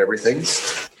wrong about everything,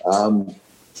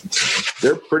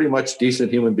 they're pretty much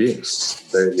decent human beings.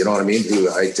 You know what I mean? Who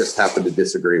I just happen to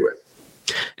disagree with.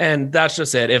 And that's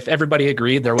just it. If everybody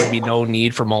agreed, there would be no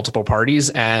need for multiple parties.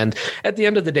 And at the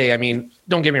end of the day,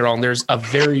 don't get me wrong, there's a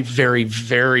very, very,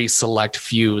 very select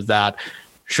few that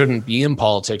shouldn't be in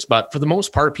politics. But for the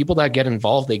most part, people that get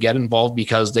involved, they get involved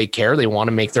because they care. They want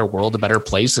to make their world a better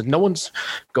place. And no one's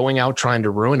going out trying to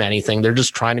ruin anything. They're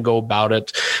just trying to go about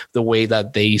it the way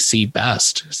that they see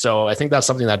best. So I think that's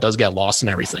something that does get lost in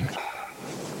everything.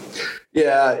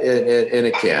 Yeah, and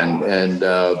it can. And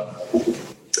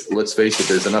let's face it,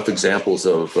 there's enough examples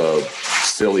of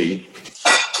silly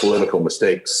political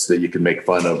mistakes that you can make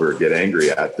fun of or get angry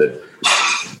at that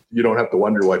you don't have to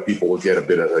wonder why people will can get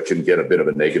a bit of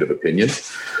a negative opinion.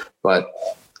 But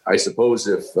I suppose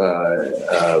if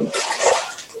no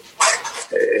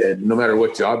matter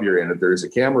what job you're in, if there's a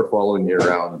camera following you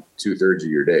around 2/3 of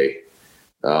your day,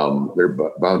 they're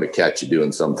bound to catch you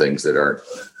doing some things that aren't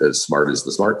as smart as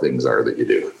the smart things are that you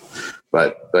do.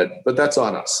 But that's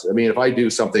on us. If I do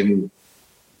something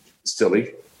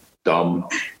silly, dumb,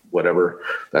 whatever,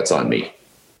 that's on me.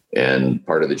 And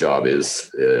part of the job is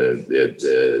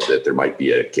that there might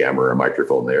be a camera or a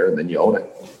microphone there, and then you own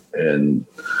it. And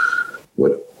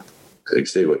what they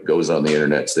say, what goes on the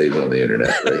internet stays on the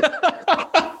internet, right?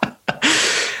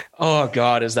 Oh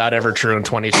God, is that ever true in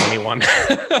 2021?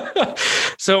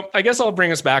 So I guess I'll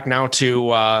bring us back now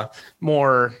to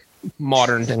more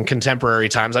modern and contemporary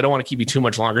times. I don't want to keep you too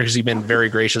much longer because you've been very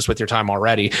gracious with your time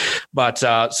already. But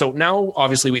so now,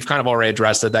 obviously, we've kind of already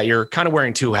addressed it, that you're kind of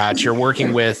wearing two hats. You're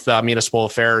working with municipal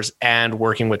affairs and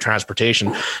working with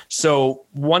transportation. So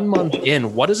 1 month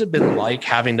in, what has it been like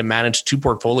having to manage two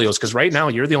portfolios? Because right now,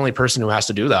 you're the only person who has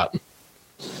to do that.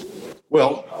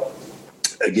 Well,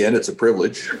 again, it's a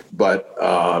privilege, but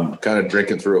kind of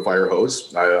drinking through a fire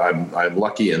hose. I'm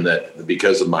lucky in that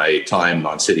because of my time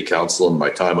on city council and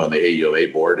my time on the AUMA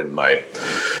board and my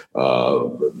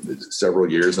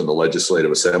several years in the legislative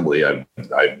assembly,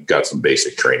 I've got some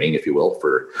basic training, if you will,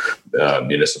 for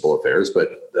municipal affairs.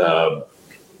 But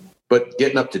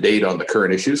getting up to date on the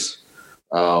current issues,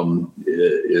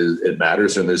 it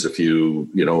matters, and there's a few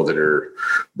that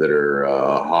are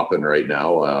hopping right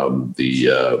now.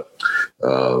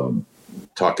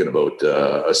 Talking about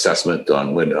assessment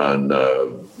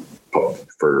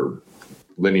for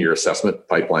linear assessment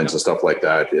pipelines and stuff like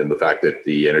that, and the fact that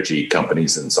the energy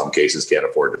companies in some cases can't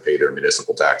afford to pay their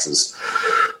municipal taxes.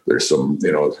 There's some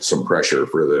pressure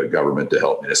for the government to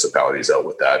help municipalities out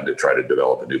with that and to try to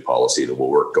develop a new policy that will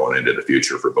work going into the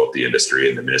future for both the industry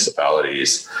and the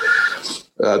municipalities.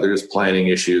 There's planning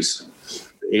issues.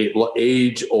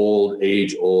 Age-old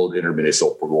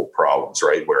intermunicipal problems,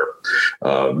 right?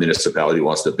 Where municipality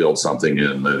wants to build something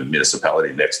and the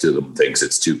municipality next to them thinks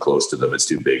it's too close to them, it's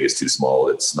too big, it's too small,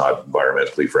 it's not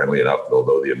environmentally friendly enough,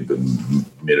 although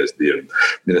the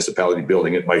municipality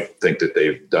building it might think that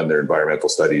they've done their environmental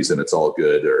studies and it's all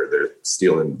good, or they're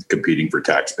stealing, competing for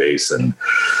tax base, and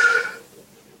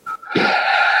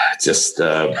just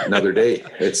another day.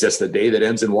 It's just a day that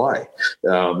ends in Y.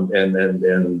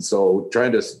 And so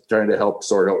trying to help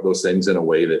sort out those things in a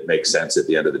way that makes sense at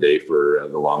the end of the day for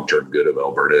the long-term good of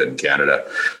Alberta and Canada.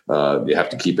 You have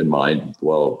to keep in mind,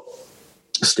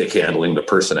 stick handling the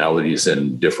personalities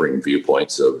and differing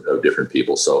viewpoints of different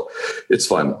people. So it's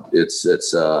fun.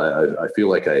 I feel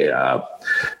like I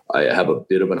have a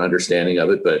bit of an understanding of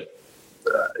it, but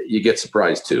you get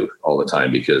surprised too all the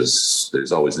time, because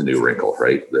there's always a new wrinkle,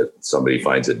 right? That somebody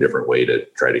finds a different way to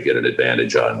try to get an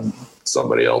advantage on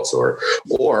somebody else, or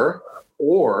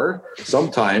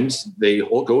sometimes they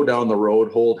will go down the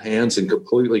road, hold hands, and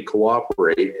completely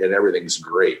cooperate, and everything's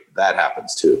great. That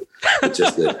happens too. It's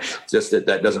just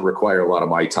that doesn't require a lot of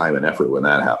my time and effort when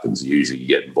that happens. You usually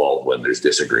get involved when there's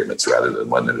disagreements rather than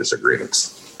when there's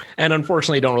agreements. And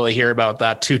unfortunately, don't really hear about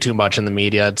that too much in the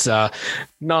media. It's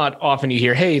not often you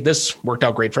hear, "Hey, this worked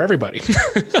out great for everybody."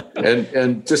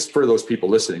 and just for those people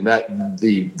listening, that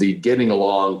the getting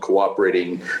along,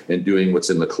 cooperating, and doing what's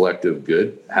in the collective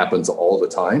good happens all the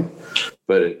time,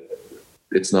 but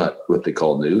it's not what they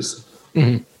call news.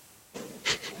 Mm-hmm.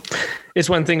 It's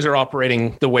when things are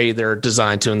operating the way they're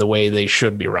designed to and the way they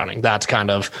should be running. That's kind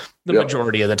of the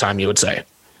majority of the time, you would say.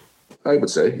 I would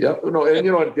say, yeah. No, and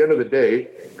at the end of the day,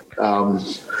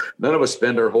 none of us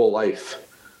spend our whole life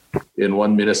in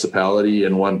one municipality,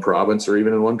 in one province, or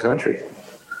even in one country.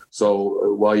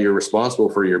 So while you're responsible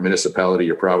for your municipality,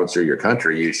 your province, or your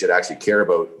country, you should actually care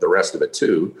about the rest of it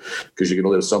too, because you're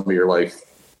going to live some of your life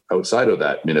outside of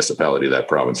that municipality, that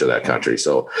province, or that country.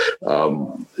 So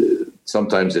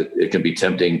sometimes it can be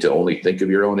tempting to only think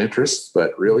of your own interests,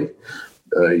 but really,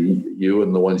 you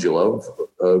and the ones you love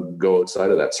go outside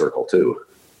of that circle too.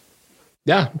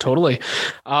 Yeah, totally.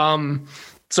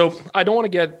 So I don't want to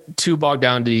get too bogged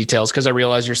down into details, because I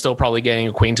realize you're still probably getting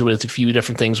acquainted with a few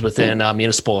different things within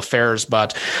municipal affairs.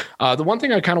 But the one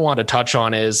thing I kind of want to touch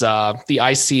on is the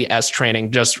ICS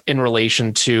training, just in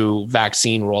relation to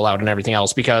vaccine rollout and everything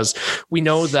else, because we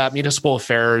know that municipal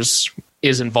affairs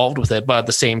is involved with it, but at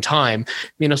the same time,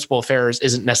 municipal affairs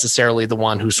isn't necessarily the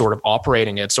one who's sort of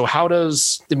operating it. So how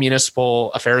does the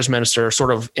municipal affairs minister sort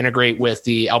of integrate with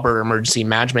the Alberta Emergency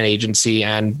Management Agency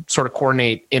and sort of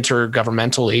coordinate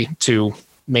intergovernmentally to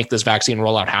make this vaccine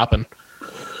rollout happen?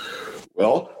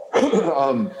 Well,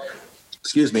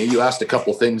 excuse me, you asked a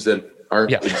couple things that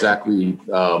aren't exactly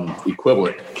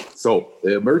equivalent. So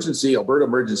the Alberta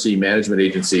Emergency Management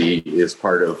Agency is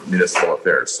part of municipal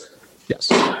affairs. Yes.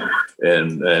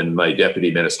 And my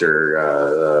deputy minister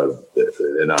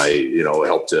and I,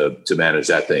 helped to manage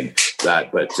that thing.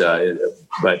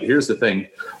 But here's the thing: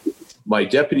 my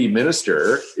deputy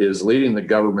minister is leading the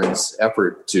government's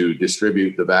effort to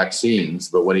distribute the vaccines.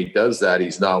 But when he does that,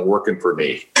 he's not working for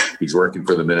me; he's working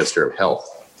for the Minister of Health.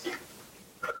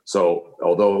 So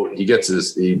although he gets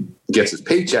his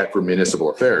paycheck from municipal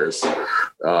affairs,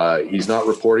 he's not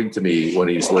reporting to me when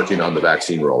he's working on the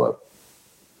vaccine rollout.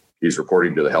 He's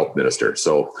reporting to the health minister.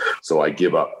 So I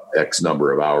give up X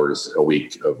number of hours a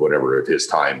week of whatever of his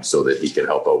time so that he can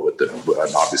help out with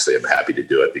obviously I'm happy to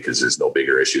do it, because there's no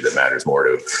bigger issue that matters more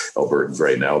to Albertans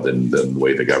right now than the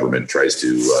way the government tries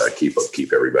to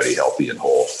keep everybody healthy and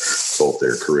whole, both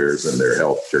their careers and their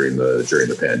health during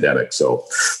the pandemic. So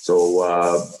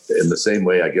in the same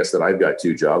way, I guess that I've got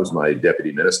two jobs, my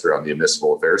deputy minister on the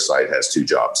municipal affairs side has two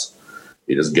jobs.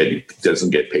 He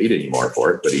doesn't get paid anymore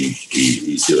for it, but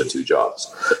he's doing two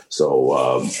jobs. So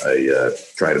I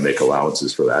try to make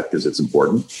allowances for that because it's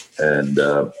important. And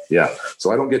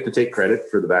so I don't get to take credit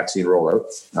for the vaccine rollout.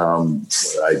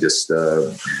 I just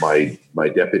my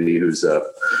deputy, who's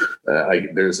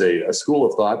there's a school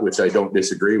of thought which I don't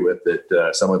disagree with,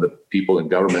 that some of the people in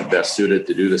government best suited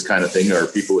to do this kind of thing are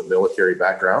people with military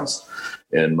backgrounds.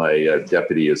 And my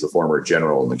deputy is a former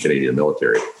general in the Canadian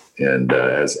military. And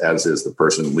as is the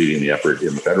person leading the effort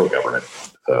in the federal government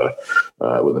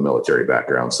with a military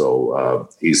background. So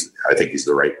I think he's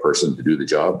the right person to do the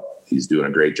job. He's doing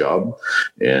a great job.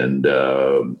 And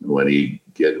when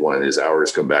his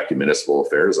hours come back to municipal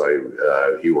affairs,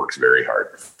 he works very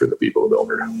hard for the people of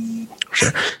Alberta.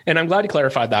 Sure. And I'm glad you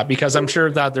clarified that, because I'm sure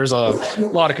that there's a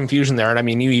lot of confusion there. And I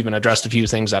mean, you even addressed a few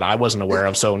things that I wasn't aware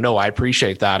of. So no, I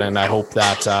appreciate that. And I hope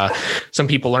that some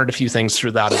people learned a few things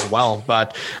through that as well.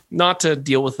 But not to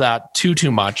deal with that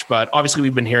too much, but obviously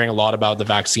we've been hearing a lot about the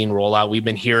vaccine rollout. We've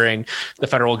been hearing the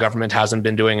federal government hasn't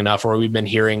been doing enough, or we've been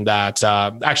hearing that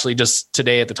actually just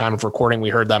today at the time of recording, we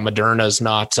heard that Moderna is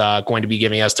not going to be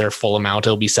giving us their full amount.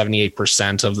 It'll be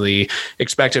 78% of the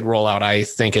expected rollout, I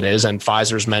think it is. And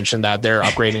Pfizer's mentioned that they're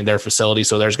upgrading their facility,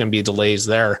 so there's going to be delays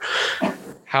there.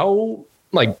 How,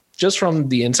 just from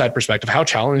the inside perspective, how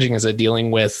challenging is it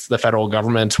dealing with the federal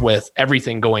government with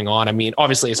everything going on? I mean,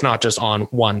 obviously it's not just on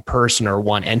one person or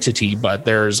one entity, but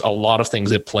there's a lot of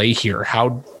things at play here.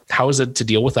 How is it to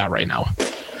deal with that right now?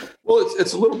 Well,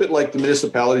 it's a little bit like the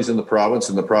municipalities in the province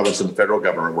and the federal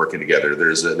government working together.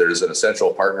 There's an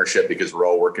essential partnership because we're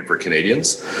all working for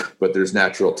Canadians, but there's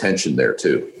natural tension there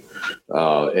too.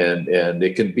 And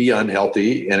it can be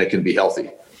unhealthy and it can be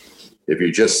healthy.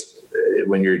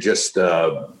 When you're just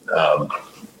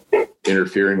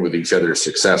interfering with each other's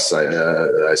success,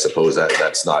 I suppose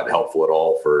that's not helpful at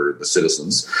all for the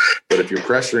citizens. But if you're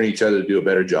pressuring each other to do a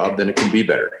better job, then it can be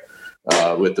better.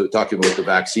 Talking about the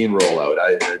vaccine rollout,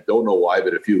 I don't know why,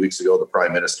 but a few weeks ago, the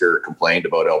Prime Minister complained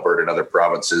about Alberta and other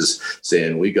provinces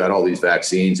saying, we got all these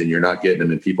vaccines and you're not getting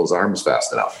them in people's arms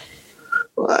fast enough.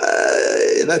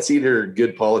 That's either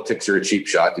good politics or a cheap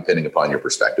shot, depending upon your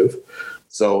perspective.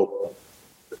 So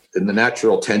in the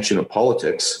natural tension of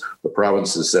politics, the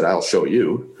provinces said, I'll show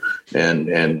you,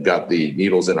 and got the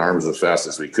needles in arms as fast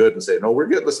as we could and say, no, we're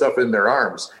getting the stuff in their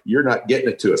arms. You're not getting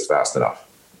it to us fast enough.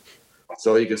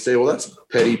 So you can say, well, that's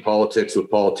petty politics with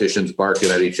politicians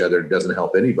barking at each other. It doesn't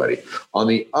help anybody. On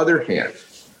the other hand,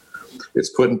 it's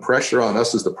putting pressure on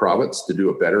us as the province to do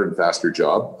a better and faster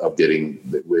job of getting,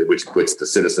 which the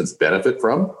citizens benefit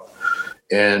from.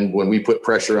 And when we put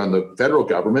pressure on the federal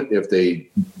government, if they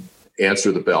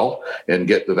answer the bell and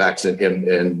get the vaccine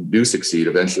and do succeed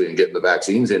eventually in getting the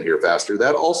vaccines in here faster,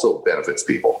 that also benefits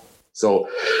people. So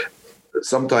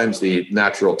sometimes the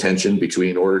natural tension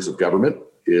between orders of government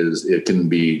it can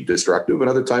be destructive, and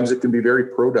other times it can be very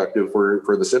productive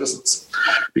for the citizens.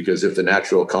 Because if the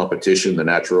natural competition, the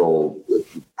natural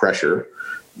pressure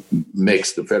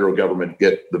makes the federal government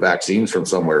get the vaccines from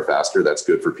somewhere faster, that's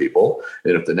good for people.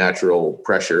 And if the natural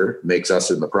pressure makes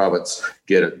us in the province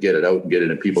get it out and get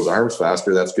it in people's arms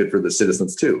faster, that's good for the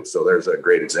citizens too. So there's a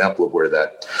great example of where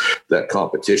that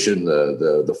competition,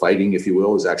 the fighting, if you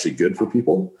will, is actually good for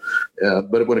people.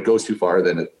 But when it goes too far,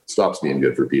 then it stops being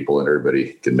good for people, and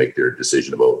everybody can make their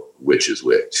decision about which is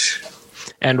which.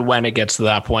 And when it gets to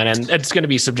that point, and it's going to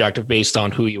be subjective based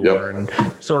on who you are and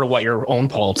sort of what your own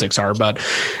politics are. But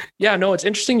yeah, no, it's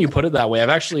interesting you put it that way. I've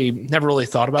actually never really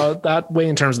thought about it that way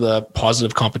in terms of the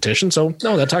positive competition. So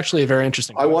no, that's actually a very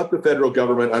interesting I want the federal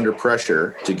government under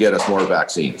pressure to get us more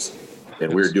vaccines.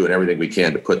 And we're doing everything we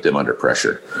can to put them under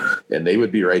pressure. And they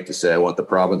would be right to say, I want the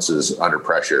provinces under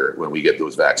pressure when we get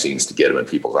those vaccines to get them in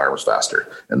people's arms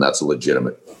faster. And that's a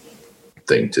legitimate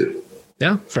thing too.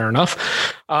 Yeah, fair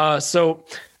enough. So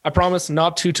I promise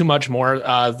not too much more.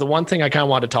 The one thing I kind of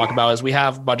want to talk about is we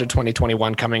have Budget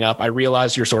 2021 coming up. I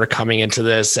realize you're sort of coming into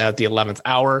this at the 11th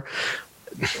hour.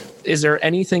 Is there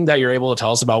anything that you're able to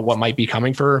tell us about what might be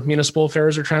coming for municipal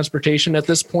affairs or transportation at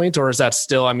this point? Or is that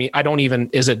still,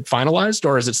 is it finalized,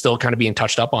 or is it still kind of being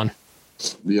touched up on?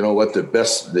 You know what?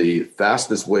 The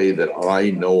fastest way that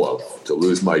I know of to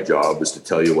lose my job is to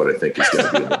tell you what I think is going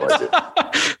to be in the budget.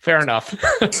 Fair enough.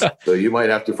 So you might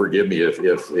have to forgive me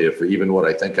if even what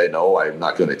I think I know, I'm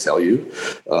not going to tell you.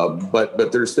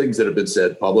 But there's things that have been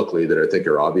said publicly that I think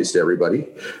are obvious to everybody.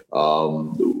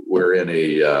 We're in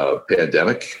a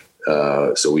pandemic,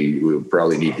 so we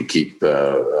probably need to keep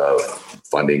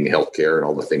funding healthcare and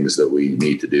all the things that we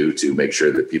need to do to make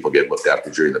sure that people get looked after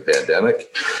during the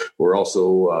pandemic. We're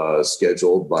also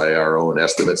scheduled by our own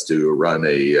estimates to run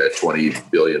a 20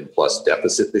 billion plus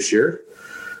deficit this year.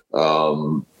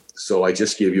 So I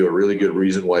just gave you a really good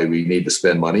reason why we need to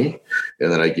spend money.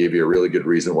 And then I gave you a really good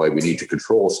reason why we need to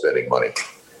control spending money.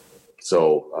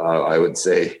 So I would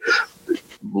say,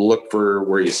 look for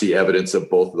where you see evidence of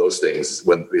both of those things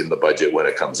in the budget when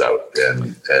it comes out,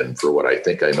 and for what I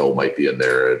think I know might be in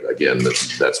there. Again,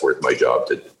 that's worth my job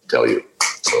to tell you.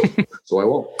 So I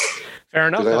won't. Fair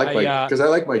enough. Because I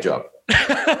like my job.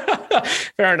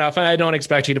 Fair enough. And I don't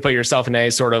expect you to put yourself in a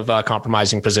sort of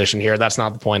compromising position here. That's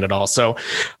not the point at all. So,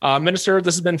 Minister,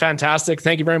 this has been fantastic.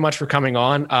 Thank you very much for coming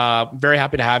on. Very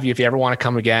happy to have you. If you ever want to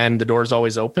come again, the door is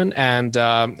always open. And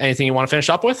anything you want to finish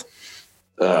up with?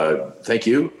 Thank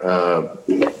you.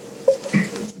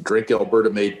 Drink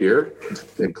Alberta-made beer,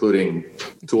 including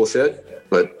Tool Shed,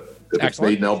 but if it's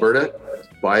made in Alberta,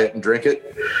 buy it and drink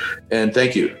it. And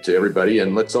thank you to everybody.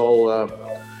 And let's all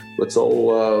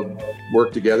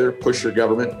work together, push your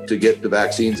government to get the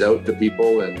vaccines out to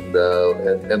people, and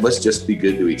let's just be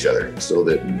good to each other so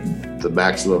that the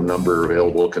maximum number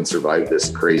available can survive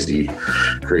this crazy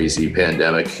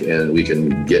pandemic, and we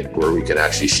can get where we can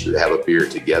actually have a beer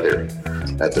together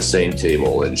at the same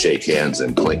table and shake hands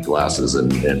and clink glasses,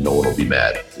 and no one will be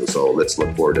mad. So let's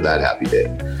look forward to that happy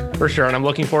day. For sure. And I'm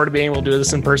looking forward to being able to do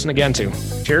this in person again too.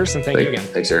 Cheers, and thank you again.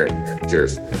 Thanks, Aaron.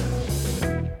 Cheers.